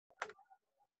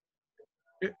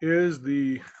It is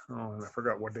the, oh, I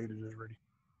forgot what date it is already.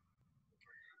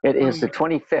 It is the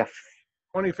 25th.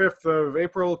 25th of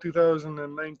April,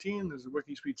 2019. This is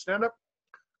Wikispeed stand-up.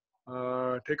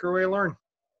 Take her away, Lauren.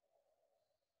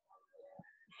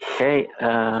 Okay,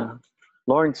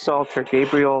 Lauren Salter,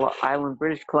 Gabriel Island,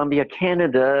 British Columbia,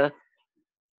 Canada,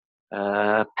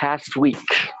 past week.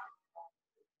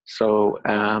 So,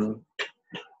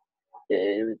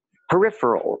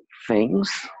 peripheral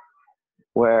things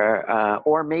where,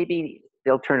 or maybe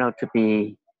they'll turn out to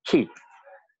be key.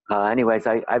 Anyways,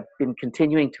 I've been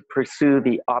continuing to pursue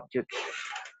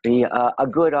a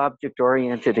good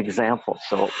object-oriented example.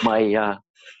 So my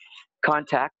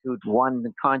contact who'd won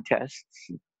the contests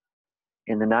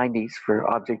in the 90s for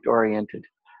object-oriented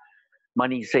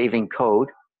money-saving code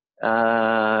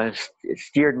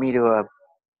steered me to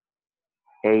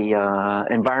a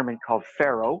environment called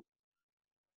Pharaoh,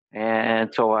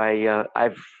 and so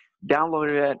I've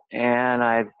downloaded it, and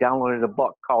I've downloaded a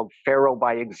book called Pharaoh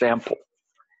by Example,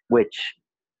 which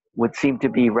would seem to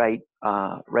be right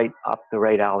up the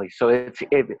right alley. So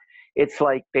it's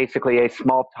like basically a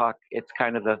small talk. It's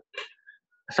kind of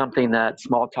something that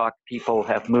small talk people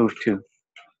have moved to.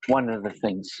 One of the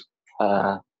things.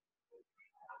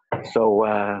 So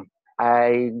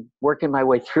I'm working my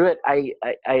way through it. I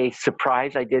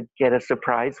did get a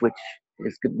surprise, which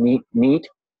is neat,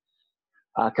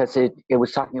 because it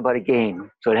was talking about a game.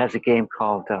 So it has a game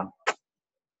called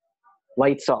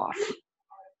Lights Off.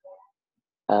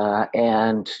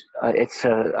 And it's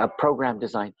a program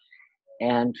design.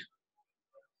 And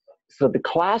so the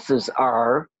classes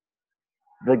are,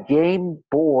 the game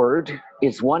board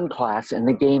is one class and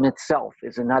the game itself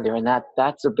is another. And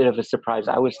that's a bit of a surprise.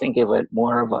 I was thinking of it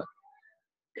more of a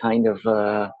kind of,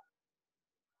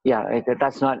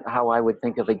 that's not how I would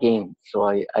think of a game.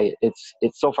 So it's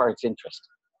so far it's interesting.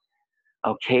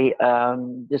 Okay,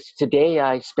 today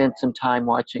I spent some time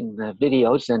watching the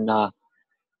videos and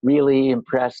really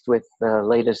impressed with the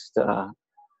latest. So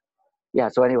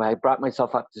anyway, I brought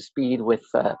myself up to speed with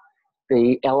the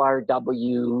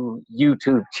LRW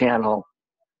YouTube channel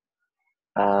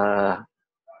videos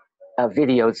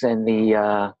and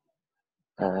the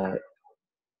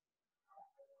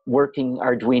working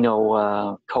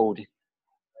Arduino code.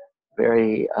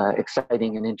 Very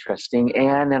exciting and interesting.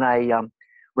 And then I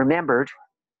remembered,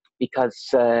 because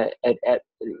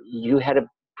you had a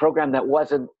program that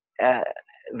wasn't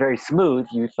very smooth,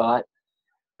 you thought,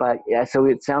 but yeah, so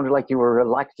it sounded like you were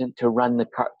reluctant to run the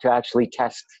car, to actually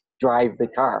drive the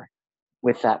car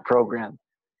with that program.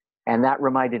 And that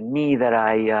reminded me that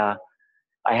I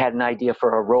had an idea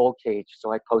for a roll cage,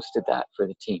 so I posted that for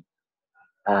the team.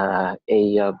 A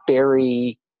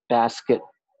berry basket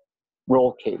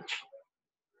roll cage,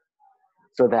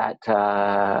 so that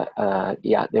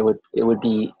it would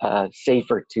be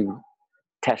safer to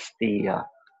test the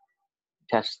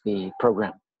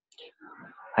program.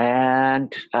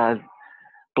 And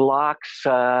blocks,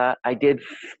 I did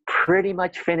pretty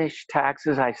much finish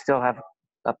taxes. I still have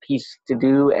a piece to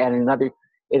do, and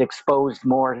it exposed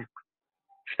more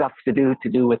stuff to do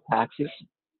with taxes.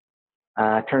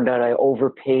 Turned out I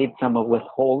overpaid some of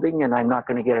withholding, and I'm not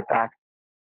going to get it back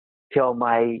till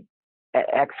my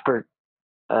expert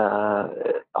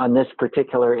on this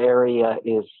particular area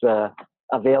is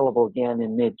available again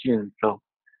in mid-June. So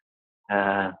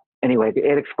anyway,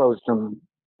 it exposed some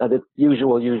the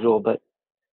usual, but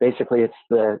basically it's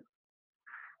the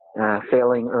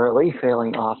failing early,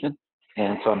 failing often,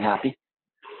 and so I'm happy.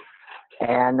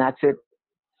 And that's it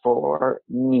for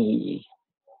me.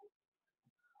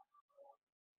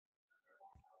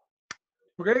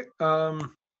 Okay.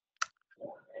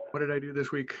 What did I do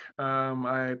this week?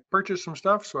 I purchased some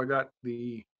stuff, so I got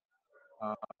the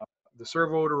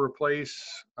servo to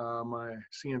replace my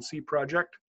CNC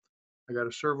project. I got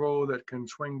a servo that can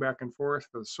swing back and forth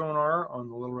with sonar on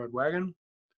the Little Red Wagon.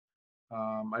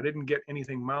 I didn't get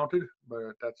anything mounted,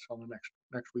 but that's on the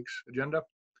next week's agenda.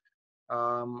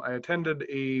 I attended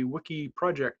a Wiki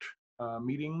project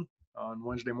meeting on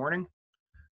Wednesday morning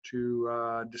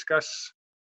to discuss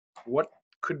what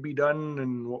could be done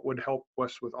and what would help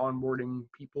us with onboarding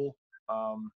people.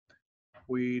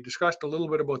 We discussed a little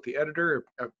bit about the editor.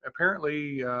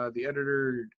 Apparently, the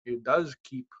editor, it does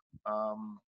keep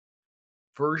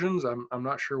versions. I'm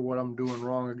not sure what I'm doing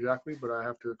wrong exactly, but I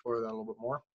have to explore that a little bit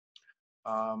more.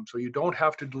 So you don't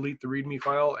have to delete the README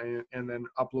file and then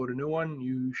upload a new one.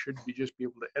 You should just be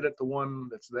able to edit the one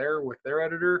that's there with their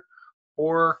editor,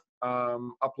 or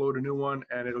upload a new one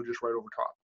and it'll just write over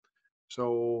top.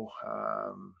 So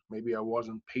maybe I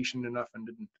wasn't patient enough and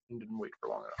didn't wait for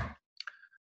long enough.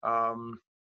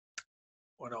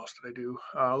 What else did I do?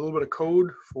 A little bit of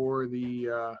code for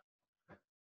the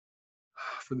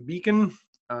For the beacon,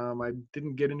 I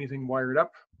didn't get anything wired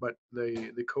up, but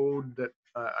the code that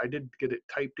I did get it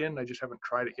typed in. I just haven't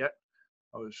tried it yet.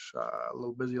 I was a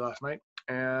little busy last night,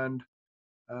 and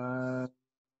I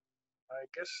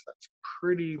guess that's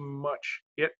pretty much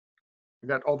it. I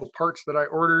got all the parts that I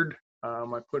ordered. I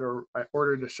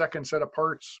ordered a second set of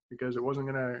parts because it wasn't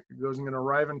gonna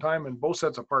arrive in time, and both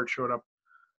sets of parts showed up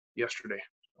yesterday,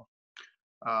 so,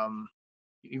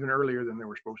 even earlier than they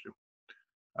were supposed to.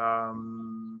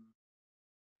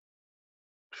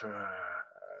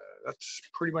 That's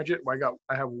pretty much it.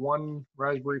 I have one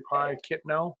Raspberry Pi kit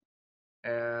now,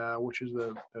 which is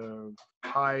the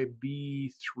Pi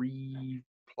B3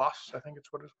 Plus, I think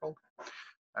it's what it's called.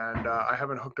 And I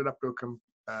haven't hooked it up to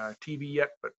a TV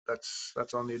yet, but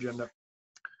that's on the agenda.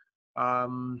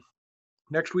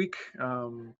 Next week,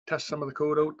 test some of the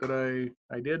code out that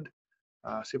I did.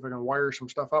 See if I can wire some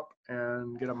stuff up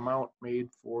and get a mount made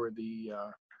for the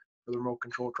remote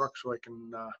control truck, so I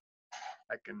can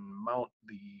mount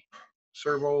the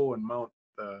servo and mount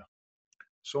the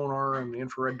sonar and the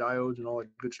infrared diodes and all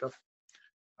that good stuff.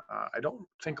 I don't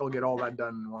think I'll get all that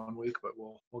done in 1 week, but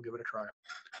we'll give it a try.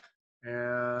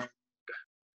 And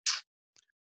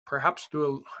perhaps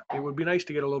it would be nice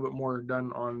to get a little bit more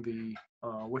done on the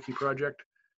wiki project.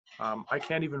 I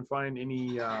can't even find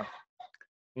any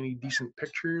decent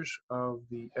pictures of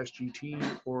the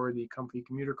SGT or the company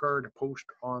commuter car to post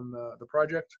on the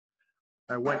project.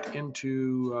 I went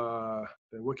into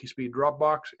the Wikispeed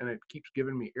Dropbox, and it keeps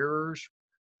giving me errors.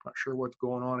 Not sure what's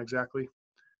going on exactly.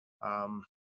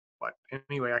 But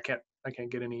anyway, I can't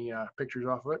get any pictures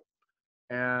off of it.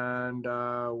 And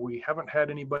we haven't had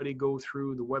anybody go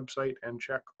through the website and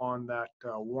check on that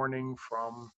warning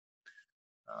from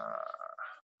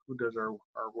who does our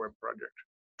web project.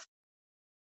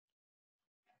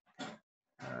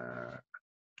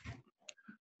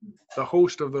 The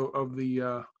host of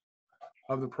the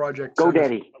project.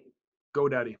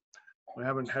 GoDaddy. We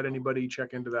haven't had anybody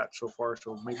check into that so far,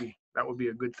 so maybe that would be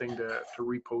a good thing to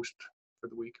repost for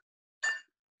the week.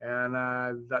 And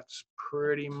that's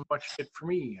pretty much it for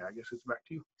me. I guess it's back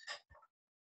to you.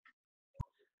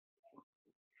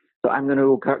 So I'm going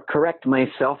to correct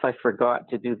myself. I forgot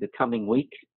to do the coming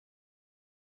week.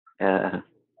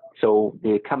 So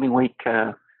the coming week,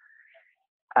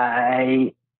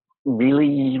 I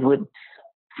really would,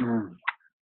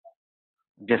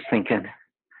 just thinking,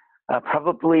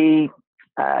 probably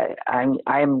I'm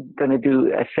going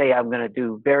to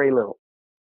do very little,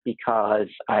 because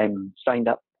I'm signed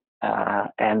up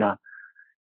and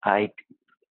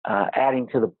adding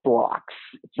to the blocks.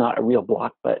 It's not a real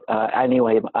block, but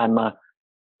anyway, I'm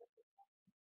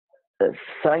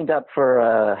signed up for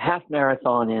a half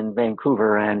marathon in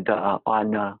Vancouver, and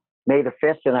on May the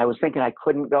 5th, and I was thinking I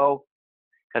couldn't go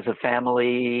because of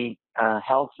family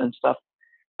health and stuff,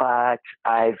 but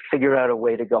I figured out a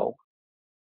way to go.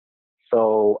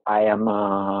 So I am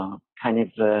kind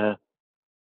of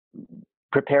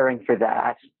preparing for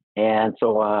that, and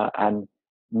so I'm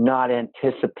not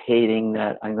anticipating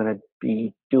that I'm going to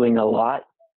be doing a lot,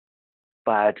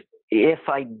 but if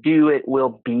I do, it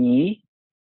will be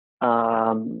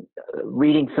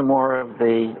reading some more of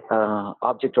the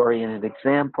object-oriented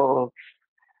examples,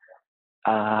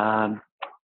 and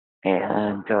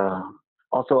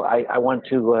also I want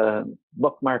to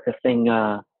bookmark a thing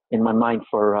in my mind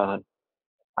for,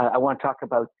 I want to talk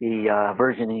about the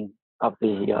versioning of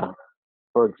the,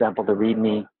 for example, the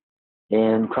README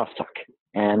in Crosstalk,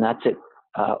 and that's it.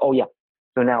 Oh yeah,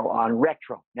 so now on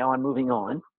Retro, now I'm moving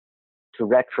on to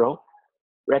Retro.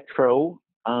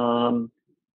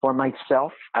 For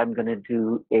myself, I'm going to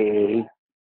do a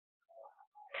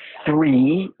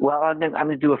 3. Well, I'm going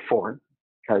to do a 4,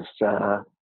 because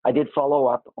I did follow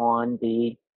up on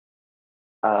the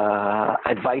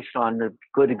advice on the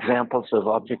good examples of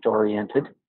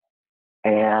object-oriented,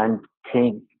 and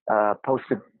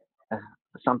posted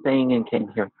something and came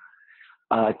here.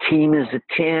 Team is a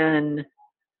 10.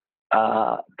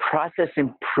 Process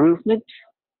improvement,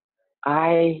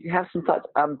 I have some thoughts.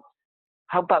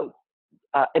 How about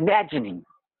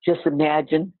just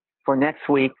imagine for next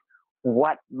week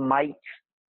what might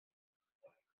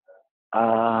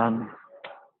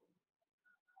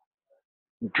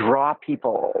draw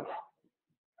people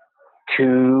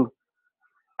to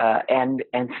and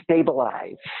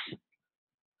stabilize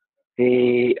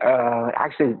the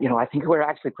actually, I think we're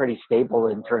actually pretty stable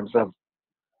in terms of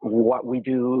what we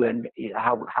do and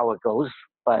how it goes,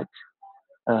 but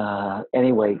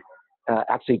anyway,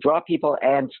 actually draw people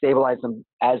and stabilize them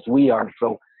as we are.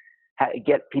 So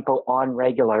get people on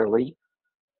regularly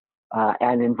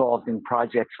and involved in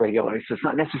projects regularly. So it's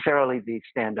not necessarily the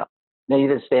stand-up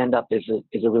native stand-up is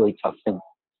a really tough thing.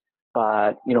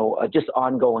 But, you know, just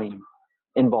ongoing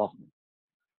involvement.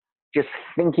 Just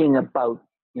thinking about,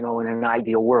 you know, in an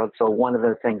ideal world. So one of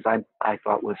the things I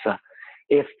thought was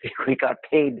if we got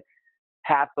paid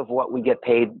half of what we get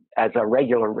paid as a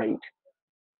regular rate,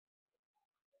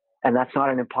 and that's not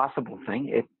an impossible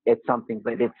thing. It's something,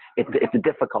 but it's a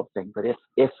difficult thing. But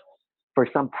if for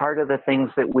some part of the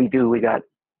things that we do, we got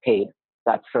paid,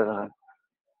 that's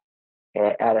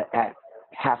at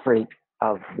half rate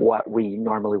of what we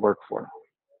normally work for.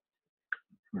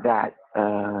 That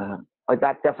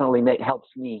definitely helps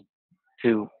me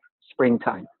to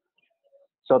springtime.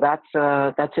 So that's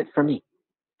it for me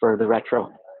for the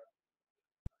retro.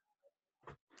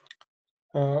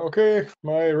 Okay,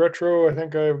 my retro, I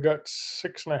think I've got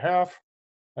 6.5.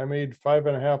 I made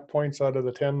 5.5 points out of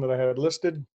the 10 that I had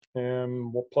listed,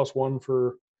 and +1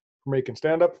 for making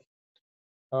stand-up.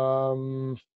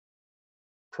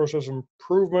 Process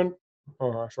improvement.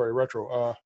 Oh, sorry,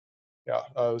 retro. Yeah,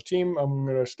 the team, I'm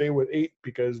gonna stay with 8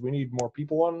 because we need more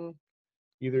people on,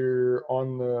 either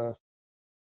on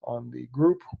the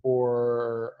group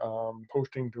or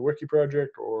posting to Wiki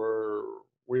Project, or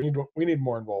we need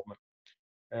more involvement.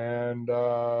 And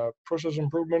process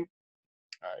improvement,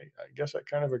 I guess I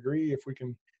kind of agree. If we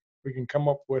can come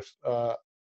up with a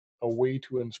way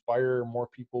to inspire more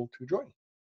people to join.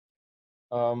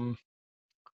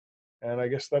 And I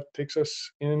guess that takes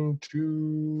us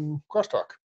into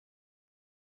crosstalk.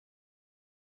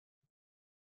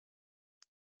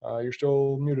 You're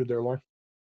still muted there, Lauren.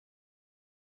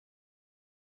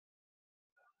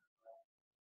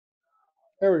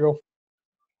 There we go.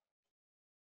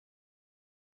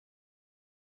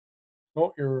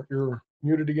 Oh, you're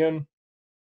muted again.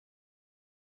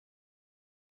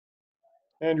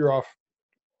 And you're off.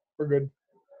 We're good.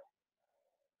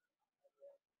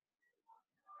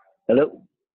 Hello?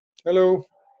 Hello.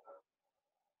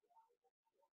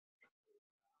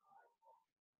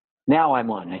 Now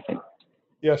I'm on, I think.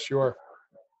 Yes, you are.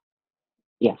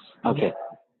 Yes, okay.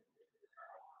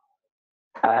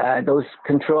 Those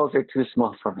controls are too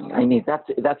small for me. I need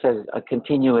that's a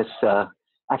continuous.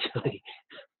 Actually,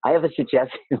 I have a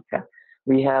suggestion.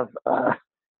 We have a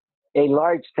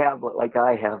large tablet, like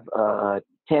I have a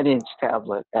 10-inch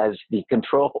tablet as the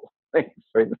control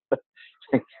for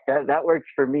that works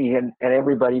for me and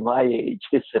everybody my age.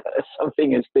 Is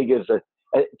something as big as a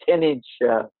 10-inch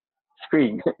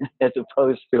screen as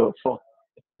opposed to a phone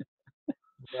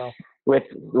with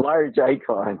large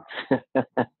icons.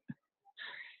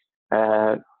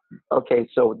 Okay,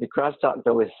 so the crosstalk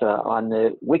though is on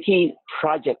the Wiki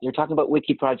Project. You're talking about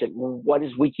Wiki Project. What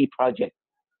is Wiki Project?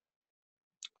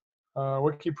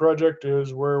 Wiki Project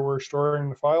is where we're storing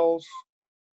the files,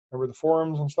 remember the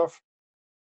forums and stuff.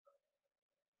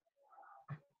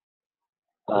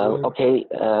 Okay.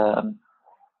 So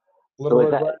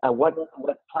is that, what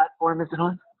platform is it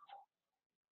on?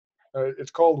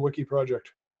 It's called Wiki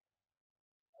Project.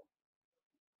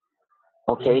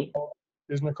 Okay.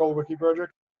 Isn't it called Wiki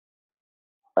Project?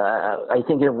 I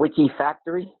think of Wiki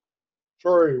Factory.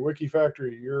 Sorry, Wiki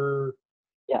Factory. You're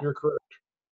correct.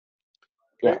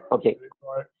 Okay. Yeah. Okay.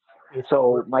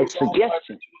 So my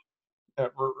suggestion.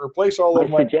 Replace all of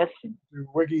my suggestion.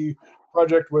 Wiki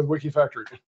Project with Wiki Factory.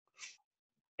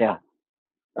 Yeah.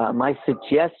 My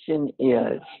suggestion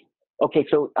is, okay,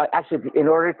 so actually, in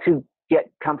order to get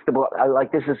comfortable,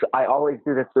 I always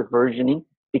do this with versioning,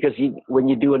 because when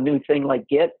you do a new thing like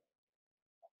Git,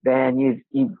 then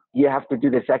you have to do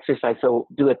this exercise. So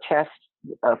do a test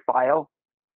file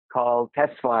called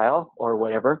test file or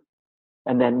whatever,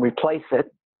 and then replace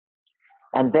it.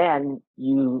 And then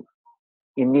you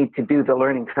need to do the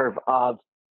learning curve of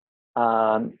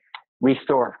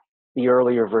restore the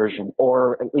earlier version,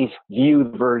 or at least view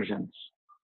the versions.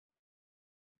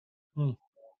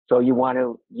 So you want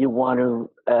to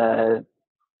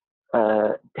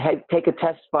take a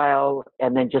test file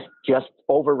and then just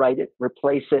overwrite it,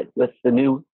 replace it with the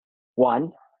new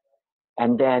one,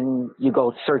 and then you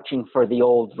go searching for the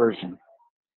old version,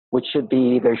 which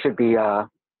there should be a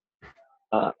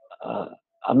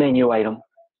menu item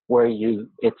where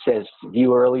it says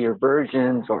view earlier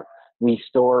versions or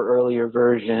restore earlier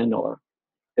version, or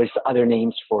there's other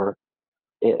names for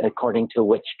it according to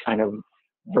which kind of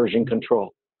version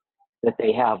control that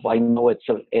they have. I know it's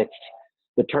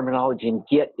the terminology in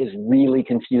Git is really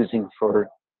confusing for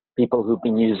people who've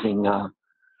been using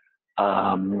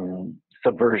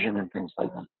Subversion and things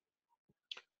like that.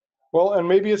 Well, and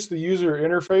maybe it's the user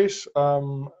interface.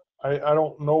 I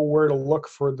don't know where to look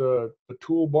for the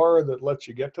toolbar that lets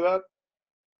you get to that.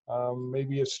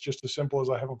 Maybe it's just as simple as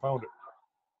I haven't found it.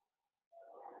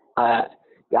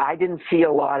 I didn't see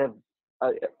a lot of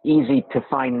easy to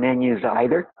find menus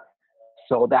either.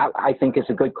 So that I think is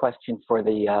a good question for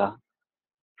the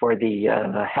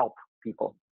help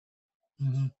people.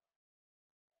 Mm-hmm.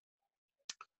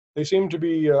 They seem to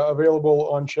be available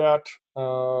on chat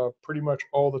pretty much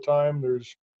all the time.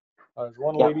 There's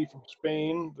one Yep. lady from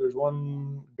Spain, there's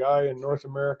one guy in North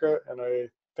America, and I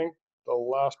think the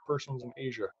last person's in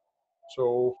Asia.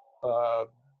 So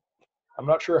I'm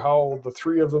not sure how the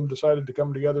three of them decided to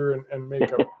come together and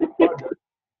make a project,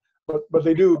 but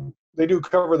they do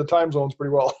cover the time zones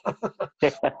pretty well.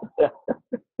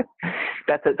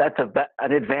 That's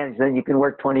an advantage. Then you can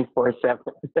work 24/7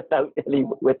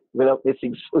 without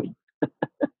missing sleep.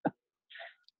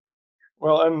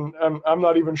 Well, and I'm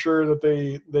not even sure that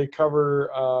they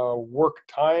cover work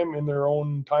time in their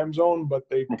own time zone, but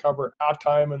they cover our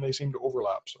time and they seem to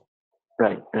overlap. So.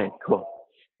 Right. Cool.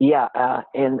 Yeah.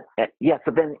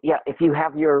 So then, if you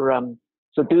have your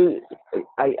so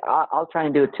I'll try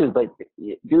and do it too, but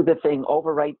do the thing,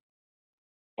 overwrite,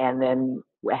 and then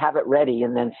have it ready,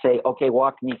 and then say, okay,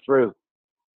 walk me through.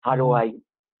 How do I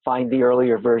find the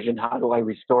earlier version? How do I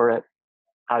restore it?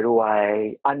 How do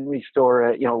I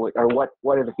unrestore it? Or what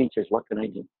are the features? What can I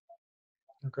do?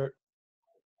 Okay.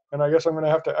 And I guess I'm going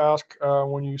to have to ask,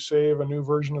 when you save a new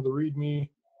version of the README,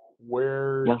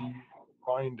 where do you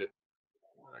find it?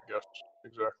 I guess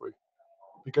exactly.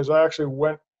 Because I actually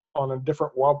went on a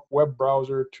different web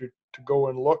browser to go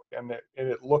and look, and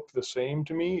it looked the same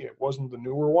to me. It wasn't the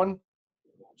newer one.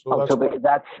 So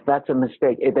that's a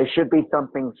mistake. There should be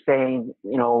something saying,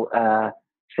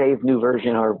 save new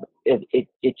version, or it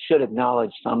should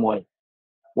acknowledge some way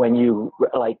when you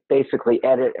basically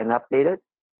edit and update it.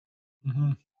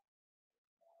 Mm-hmm.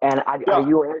 And are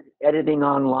you editing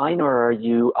online, or are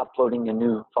you uploading a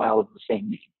new file of the same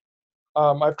name?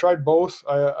 I've tried both.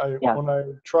 When I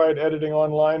tried editing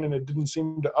online and it didn't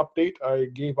seem to update, I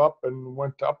gave up and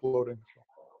went to uploading.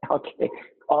 Okay,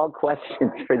 all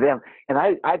questions for them. And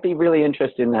I'd be really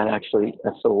interested in that, actually.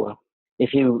 So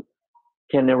if you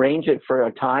can arrange it for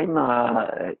a time,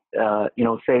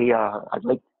 say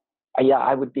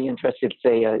I would be interested,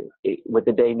 say, with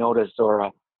a day notice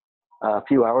or a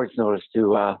few hours notice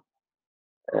to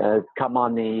come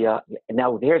on the.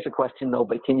 Now, there's a question though,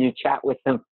 but can you chat with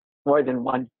them more than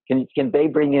one? Can they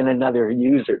bring in another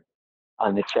user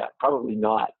on the chat? Probably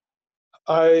not.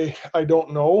 I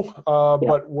don't know,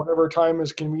 but whatever time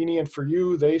is convenient for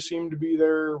you, they seem to be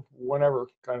there whenever,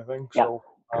 kind of thing. Yeah. So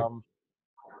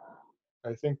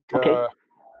I think Okay.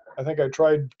 I think I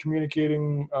tried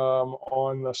communicating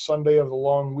on the Sunday of the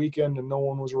long weekend, and no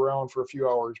one was around for a few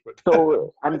hours. But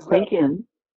So I'm thinking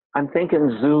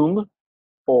Zoom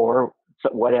or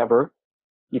whatever.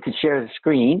 You could share the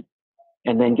screen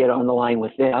and then get on the line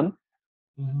with them,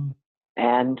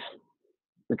 and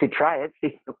we could try it.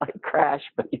 See, it might crash,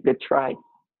 but you could try.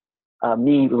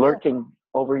 Me lurking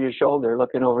over your shoulder,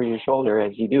 looking over your shoulder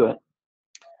as you do it.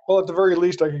 Well, at the very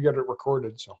least, I could get it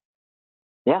recorded. So.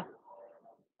 Yeah.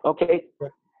 Okay.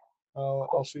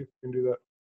 I'll see if I can do that.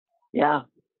 Yeah,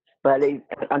 but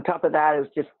on top of that, it was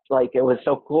just it was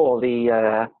so cool. It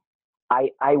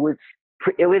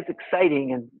was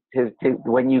exciting, and to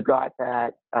when you got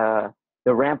that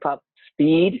the ramp up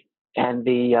speed and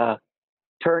the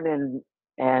turn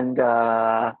and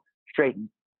straighten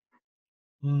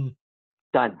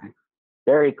done.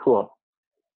 Very cool.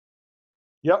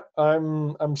 Yep,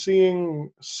 I'm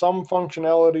seeing some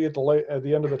functionality at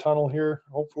the end of the tunnel here.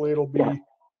 Hopefully, it'll be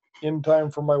in time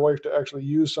for my wife to actually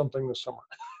use something this summer.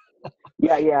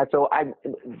 Yeah. So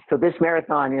this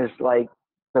marathon is the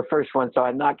first one. So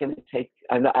I'm not going to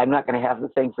have the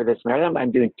thing for this marathon.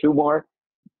 I'm doing two more,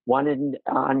 one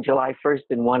on July 1st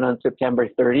and one on September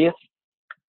 30th.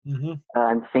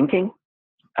 I'm thinking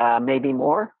maybe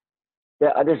more.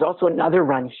 There's also another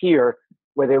run here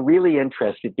where they're really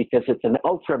interested because it's an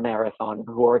ultra marathon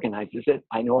who organizes it.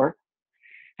 I know her.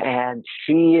 And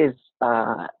she is,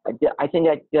 I think,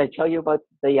 did I tell you about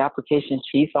the application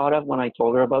she thought of when I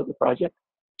told her about the project?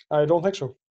 I don't think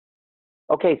so.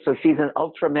 Okay, so she's an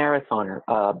ultra marathoner,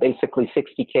 basically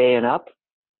 60K and up.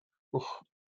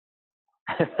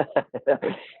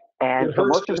 And so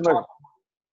most of them are,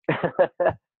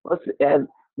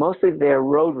 most of their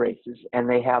road races, and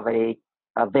they have a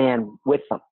van with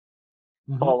them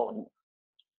following.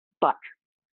 But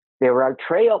there are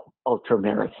trail ultra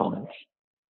marathons,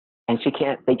 and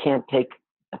they can't take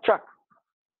a truck.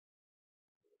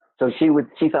 So she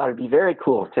thought it'd be very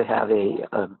cool to have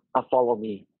a follow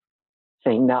me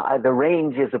thing. Now the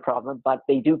range is a problem, but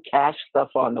they do cache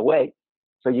stuff on the way,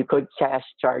 so you could cache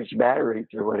charged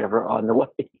batteries or whatever on the way.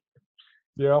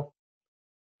 Yeah.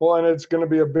 Well, and it's going to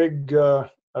be a big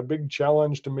a big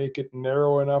challenge to make it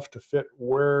narrow enough to fit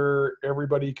where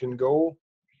everybody can go,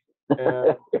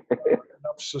 and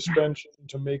enough suspension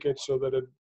to make it so that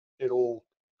it'll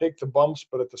take the bumps,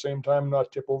 but at the same time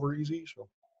not tip over easy. So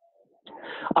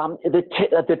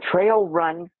the trail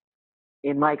run,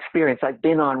 in my experience, I've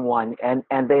been on one, and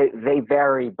they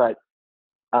vary, but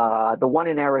the one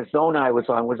in Arizona I was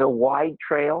on was a wide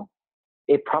trail.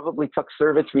 It probably took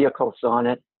service vehicles on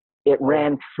it. It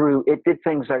ran through, it did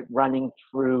things like running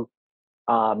through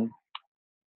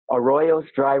arroyos,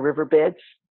 dry riverbeds,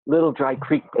 little dry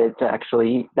creek beds,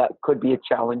 actually. That could be a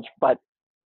challenge, but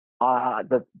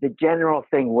the general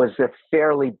thing was a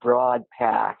fairly broad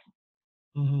path.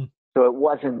 Mm-hmm. So it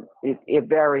wasn't, it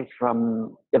varies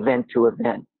from event to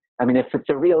event. I mean, if it's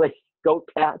a really goat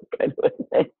path kind of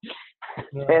thing,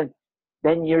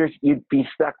 then you'd be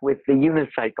stuck with the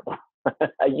unicycle,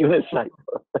 a unicycle.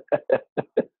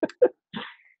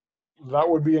 That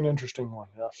would be an interesting one,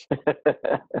 yes.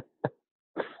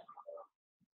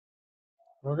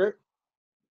 Okay.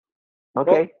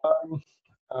 Okay. Well,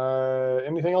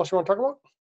 anything else you want to talk about?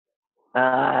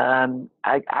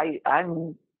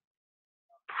 I'm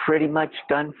pretty much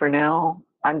done for now.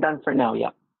 I'm done for now. Yeah,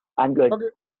 I'm good.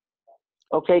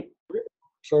 Okay.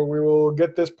 So we will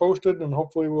get this posted, and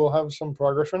hopefully we'll have some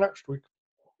progress for next week.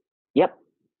 Yep.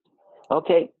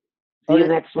 Okay. See you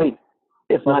next week,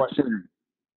 if not sooner.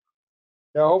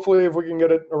 Yeah, hopefully if we can get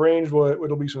it arranged,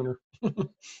 it'll be sooner.